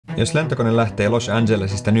Jos lentokone lähtee Los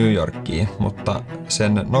Angelesista New Yorkiin, mutta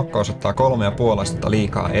sen nokkaus ottaa 3,5 astetta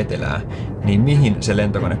liikaa etelää, niin mihin se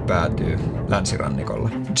lentokone päätyy länsirannikolla?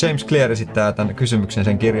 James Clear esittää tämän kysymyksen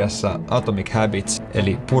sen kirjassa Atomic Habits,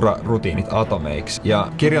 eli Pura, rutiinit atomeiksi.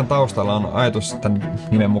 Ja kirjan taustalla on ajatus tämän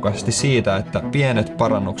nimen mukaisesti siitä, että pienet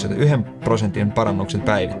parannukset, 1% parannukset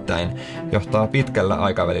päivittäin, johtaa pitkällä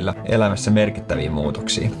aikavälillä elämässä merkittäviin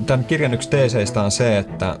muutoksiin. Tämän kirjan yksi teeseistä on se,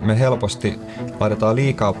 että me helposti laitetaan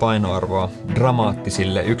liikaa painoarvoa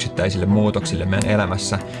dramaattisille yksittäisille muutoksille meidän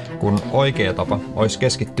elämässä, kun oikea tapa olisi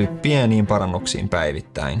keskittyä pieniin parannuksiin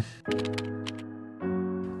päivittäin.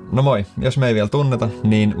 No moi, jos me ei vielä tunneta,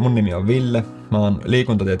 niin mun nimi on Ville, mä oon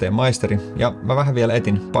liikuntatieteen maisteri ja mä vähän vielä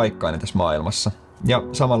etin paikkaani tässä maailmassa. Ja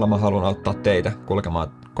samalla mä haluan auttaa teitä kulkemaan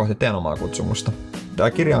kohti teidän omaa kutsumusta.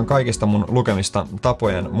 Tämä kirja on kaikista mun lukemista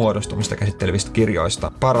tapojen muodostumista käsittelevistä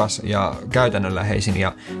kirjoista paras ja käytännönläheisin,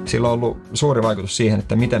 ja sillä on ollut suuri vaikutus siihen,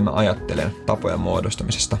 että miten mä ajattelen tapojen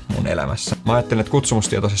muodostumisesta mun elämässä. Mä ajattelen, että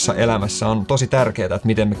kutsumustietoisessa elämässä on tosi tärkeää, että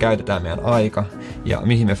miten me käytetään meidän aika ja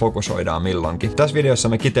mihin me fokusoidaan milloinkin. Tässä videossa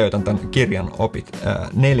mä kiteytän tämän kirjan opit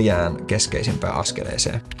 4 keskeisimpään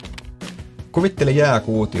askeleeseen. Kuvittele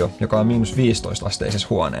jääkuutio, joka on -15 asteisessa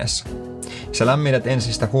huoneessa. Sä lämmität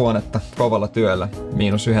ensin sitä huonetta kovalla työllä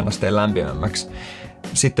 -1 asteen lämpimämmäksi.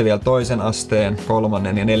 Sitten vielä 2. asteen, 3.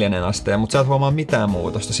 ja 4. asteen, mutta sä et huomaa mitään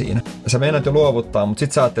muutosta siinä. Sä meinaat jo luovuttaa, mutta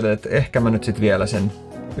sit sä ajattelet, että ehkä mä nyt sit vielä sen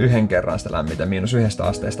yhden kerran sitä lämmitä -1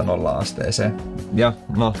 asteesta 0 asteeseen. Ja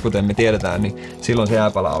no, kuten me tiedetään, niin silloin se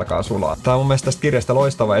jääpala alkaa sulaa. Tää on mun mielestä tästä kirjasta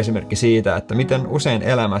loistava esimerkki siitä, että miten usein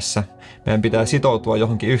elämässä meidän pitää sitoutua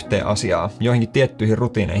johonkin yhteen asiaan, johonkin tiettyihin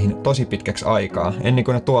rutiineihin tosi pitkäksi aikaa, ennen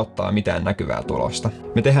kuin ne tuottaa mitään näkyvää tulosta.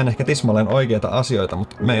 Me tehdään ehkä tismalleen oikeita asioita,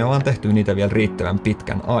 mutta me ei olla tehty niitä vielä riittävän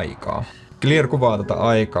pitkän aikaa. Clear kuvaa tätä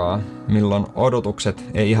aikaa, milloin odotukset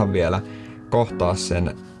ei ihan vielä kohtaa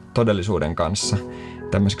sen todellisuuden kanssa,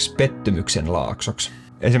 tämmöiseksi pettymyksen laaksoksi.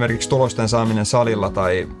 Esimerkiksi tulosten saaminen salilla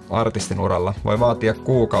tai artistin uralla voi vaatia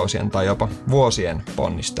kuukausien tai jopa vuosien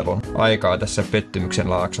ponnistelun aikaa tässä pettymyksen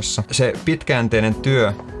laaksossa. Se pitkäjänteinen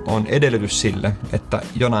työ on edellytys sille, että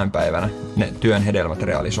jonain päivänä ne työn hedelmät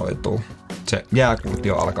realisoituu. Se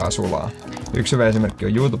jääkuutio alkaa sulaa. Yksi hyvä esimerkki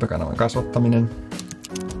on YouTube-kanavan kasvattaminen.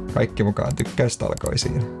 Kaikki mukaan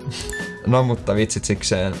tykkäystalkoisiin. No mutta vitsit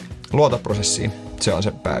sikseen. Luota prosessiin. Se on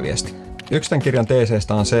se pääviesti. Yksi tämän kirjan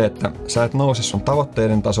teeseistä on se, että sä et nouse sun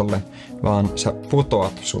tavoitteiden tasolle, vaan sä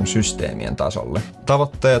putoat sun systeemien tasolle.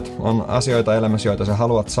 Tavoitteet on asioita elämässä, joita sä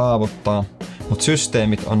haluat saavuttaa, mutta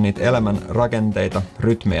systeemit on niitä elämän rakenteita,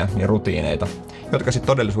 rytmejä ja rutiineita, jotka sit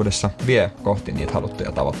todellisuudessa vie kohti niitä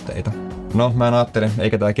haluttuja tavoitteita. No, mä en ajattele,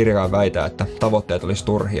 eikä tää kirjakaan väitä, että tavoitteet olisi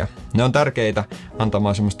turhia. Ne on tärkeitä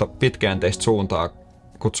antamaan semmoista pitkäjänteistä suuntaa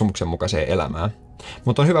kutsumuksen mukaiseen elämään.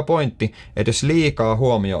 Mutta on hyvä pointti, että jos liikaa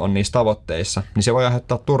huomio on niissä tavoitteissa, niin se voi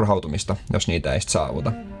aiheuttaa turhautumista, jos niitä ei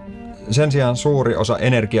saavuta. Sen sijaan suuri osa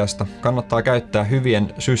energiasta kannattaa käyttää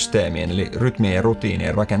hyvien systeemien eli rytmien ja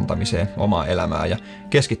rutiinien rakentamiseen omaa elämää ja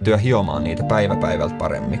keskittyä hiomaan niitä päivä päivältä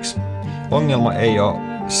paremmiksi. Ongelma ei ole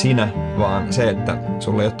sinä, vaan se, että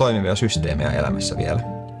sulla ei ole toimivia systeemejä elämässä vielä.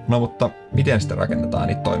 No mutta miten sitten rakennetaan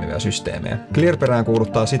niitä toimivia systeemejä? Clear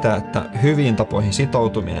peräänkuuluttaa sitä, että hyviin tapoihin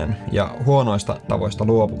sitoutuminen ja huonoista tavoista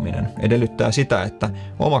luopuminen edellyttää sitä, että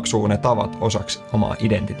omaksuu ne tavat osaksi omaa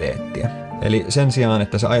identiteettiä. Eli sen sijaan,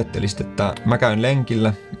 että sä ajattelisit, että mä käyn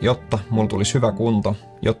lenkillä, jotta mulla tulisi hyvä kunto,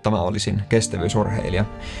 jotta mä olisin kestävyysurheilija,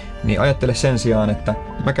 niin ajattele sen sijaan, että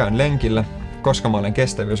mä käyn lenkillä, koska mä olen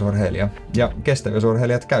kestävyysurheilija ja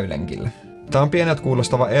kestävyysurheilijat käy lenkillä. Tämä on pieneltä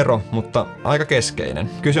kuulostava ero, mutta aika keskeinen.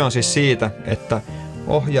 Kyse on siis siitä, että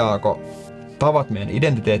ohjaako tavat meidän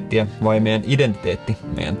identiteettiä vai meidän identiteetti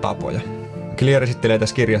meidän tapoja. Clear esittelee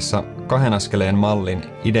tässä kirjassa 2 askeleen mallin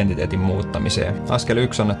identiteetin muuttamiseen. Askel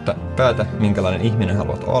 1 on, että päätä minkälainen ihminen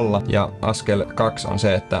haluat olla, ja askel 2 on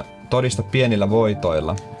se, että todista pienillä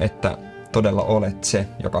voitoilla, että todella olet se,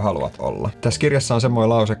 joka haluat olla. Tässä kirjassa on semmoinen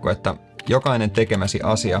lausekko, että jokainen tekemäsi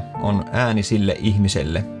asia on ääni sille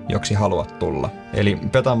ihmiselle, joksi haluat tulla. Eli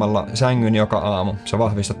petaamalla sängyn joka aamu sä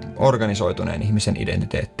vahvistat organisoituneen ihmisen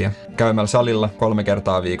identiteettiä. Käymällä salilla 3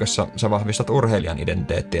 kertaa viikossa sä vahvistat urheilijan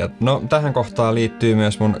identiteettiä. No tähän kohtaan liittyy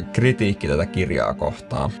myös mun kritiikki tätä kirjaa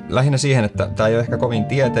kohtaan. Lähinnä siihen, että tää ei ole ehkä kovin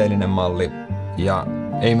tieteellinen malli ja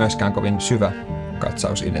ei myöskään kovin syvä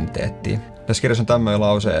katsaus identiteettiin. Tässä kirjassa on tämmöinen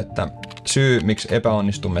lause, että syy, miksi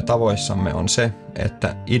epäonnistumme tavoissamme, on se,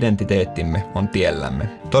 että identiteettimme on tiellämme.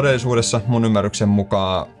 Todellisuudessa mun ymmärryksen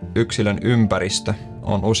mukaan yksilön ympäristö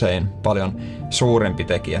on usein paljon suurempi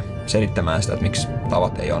tekijä selittämään sitä, että miksi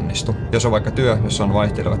tavat ei onnistu. Jos on vaikka työ, jossa on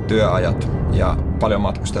vaihtelevat työajat ja paljon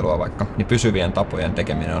matkustelua vaikka, niin pysyvien tapojen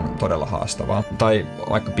tekeminen on todella haastavaa. Tai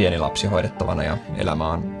vaikka pieni lapsi hoidettavana ja elämä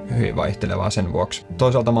on hyvin vaihtelevaa sen vuoksi.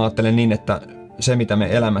 Toisaalta mä ajattelen niin, että se, mitä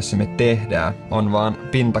me elämässämme tehdään, on vaan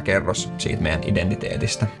pintakerros siitä meidän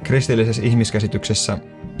identiteetistä. Kristillisessä ihmiskäsityksessä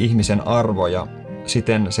ihmisen arvo ja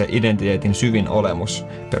siten se identiteetin syvin olemus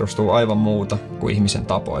perustuu aivan muuta kuin ihmisen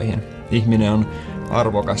tapoihin. Ihminen on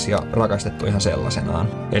arvokas ja rakastettu ihan sellaisenaan.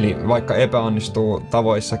 Eli vaikka epäonnistuu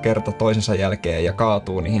tavoissa kerta toisensa jälkeen ja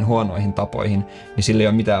kaatuu niihin huonoihin tapoihin, niin sillä ei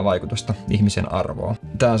ole mitään vaikutusta ihmisen arvoon.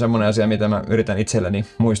 Tämä on semmoinen asia, mitä mä yritän itselleni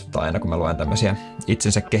muistuttaa aina, kun mä luen tämmöisiä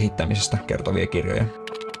itsensä kehittämisestä kertovia kirjoja.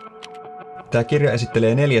 Tämä kirja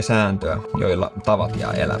esittelee 4 sääntöä, joilla tavat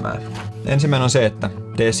jää elämään. Ensimmäinen on se, että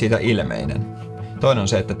tee siitä ilmeinen. Toinen on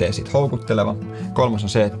se, että tee siitä houkutteleva. 3. on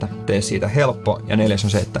se, että tee siitä helppo. Ja 4. on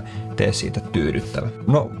se, että tee siitä tyydyttävä.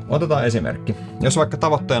 No, otetaan esimerkki. Jos vaikka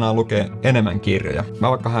tavoitteena on lukea enemmän kirjoja, mä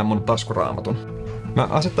vaikka haen mun taskuraamatun. Mä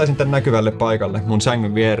asettaisin tän näkyvälle paikalle mun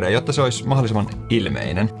sängyn viereen, jotta se olisi mahdollisimman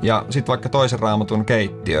ilmeinen. Ja sit vaikka toisen raamatun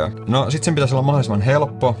keittiöön. No, sit sen pitäisi olla mahdollisimman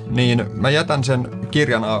helppo, niin mä jätän sen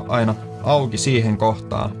kirjan aina auki siihen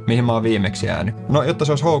kohtaan, mihin mä oon viimeksi jäänyt. No, jotta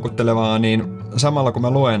se olisi houkuttelevaa, niin samalla kun mä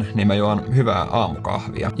luen, niin mä juon hyvää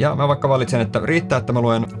aamukahvia. Ja mä vaikka valitsen, että riittää, että mä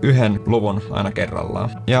luen 1 luvun aina kerrallaan.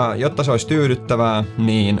 Ja jotta se olisi tyydyttävää,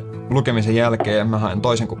 niin lukemisen jälkeen mä haen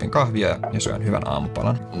toisen kupin kahvia ja syön hyvän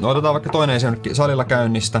aamupalan. No, otetaan vaikka toinen esimerkki salilla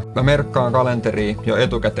käynnistä. Mä merkkaan kalenteriin jo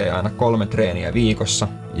etukäteen aina 3 treeniä viikossa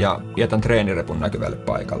ja jätän treenirepun näkyvälle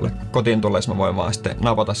paikalle. Kotiin tullessa mä voin vaan sitten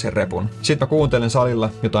napata sen repun. Sitten mä kuuntelen salilla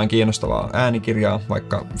jotain kiinnostavaa äänikirjaa,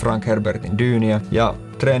 vaikka Frank Herbertin Dyyniä, ja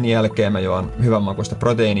treenin jälkeen mä juon hyvänmakuista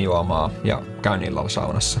proteiinijuomaa ja käyn illalla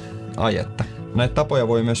saunassa. Ai että. Näitä tapoja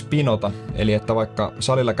voi myös pinota, eli että vaikka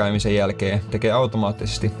salilla käymisen jälkeen tekee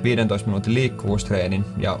automaattisesti 15 minuutin liikkuvuustreenin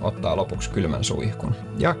ja ottaa lopuksi kylmän suihkun.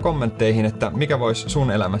 Ja kommentteihin, että mikä voisi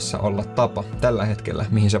sun elämässä olla tapa tällä hetkellä,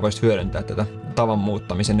 mihin sä voisit hyödyntää tätä tavan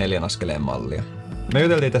muuttamisen 4 askeleen mallia. Me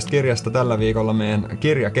juteltiin tästä kirjasta tällä viikolla meidän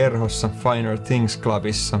kirjakerhossa, Finer Things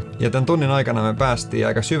Clubissa. Ja tämän tunnin aikana me päästiin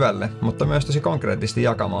aika syvälle, mutta myös tosi konkreettisesti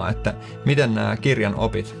jakamaan, että miten nämä kirjan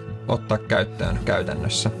opit ottaa käyttöön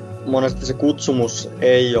käytännössä. Monesti se kutsumus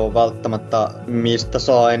ei ole välttämättä mistä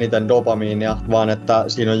saa eniten dopamiinia, vaan että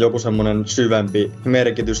siinä on joku semmoinen syvempi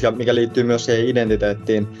merkitys, ja mikä liittyy myös siihen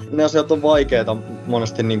identiteettiin. Ne asiat on vaikeita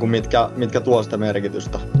monesti, niin kuin mitkä tuo sitä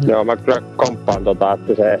merkitystä. Joo, mä kyllä komppaan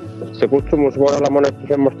että se kutsumus voi olla monesti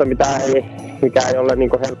semmoista, mikä ei ole niin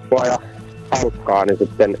kuin helppoa ja hauskaa, niin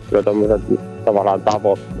sitten kyllä tommoset tavallaan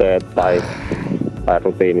tavoitteet tai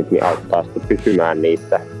rutiinit niin auttaa sitten pysymään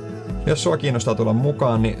niissä. Jos sua kiinnostaa tulla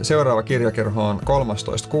mukaan, niin seuraava kirjakerho on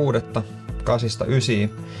 13.6. 8-9.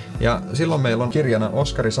 Ja silloin meillä on kirjana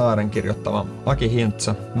Oskari Saaren kirjoittama Aki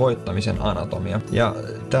Hintsa, Voittamisen anatomia. Ja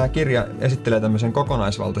tämä kirja esittelee tämmöisen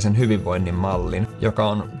kokonaisvaltaisen hyvinvoinnin mallin, joka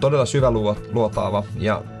on todella syväluotaava.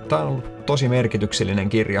 Ja tämä on ollut tosi merkityksellinen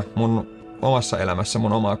kirja mun omassa elämässä,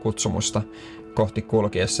 mun omaa kutsumusta kohti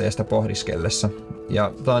kulkiessa ja sitä pohdiskellessa.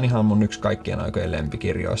 Ja tää on ihan mun yksi kaikkien aikojen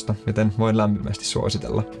lempikirjoista, joten voin lämpimästi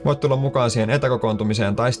suositella. Voit tulla mukaan siihen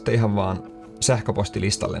etäkokoontumiseen tai sitten ihan vaan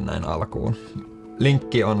sähköpostilistalle näin alkuun.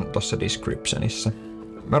 Linkki on tossa descriptionissa.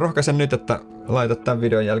 Mä rohkaisen nyt, että laitat tämän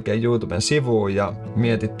videon jälkeen YouTuben sivuun ja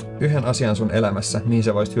mietit 1 asian sun elämässä, mihin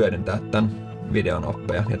sä voisit hyödyntää tämän videon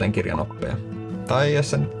oppeja ja tämän kirjan oppeja. Tai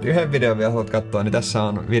jos sä nyt 1 videon vielä haluat katsoa, niin tässä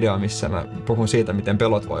on video, missä mä puhun siitä, miten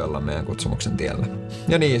pelot voi olla meidän kutsumuksen tiellä.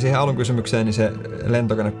 Ja niin, siihen alun kysymykseen, niin se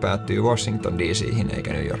lentokone päättyy Washington DC:hin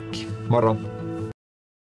eikä New Yorkiin. Moro!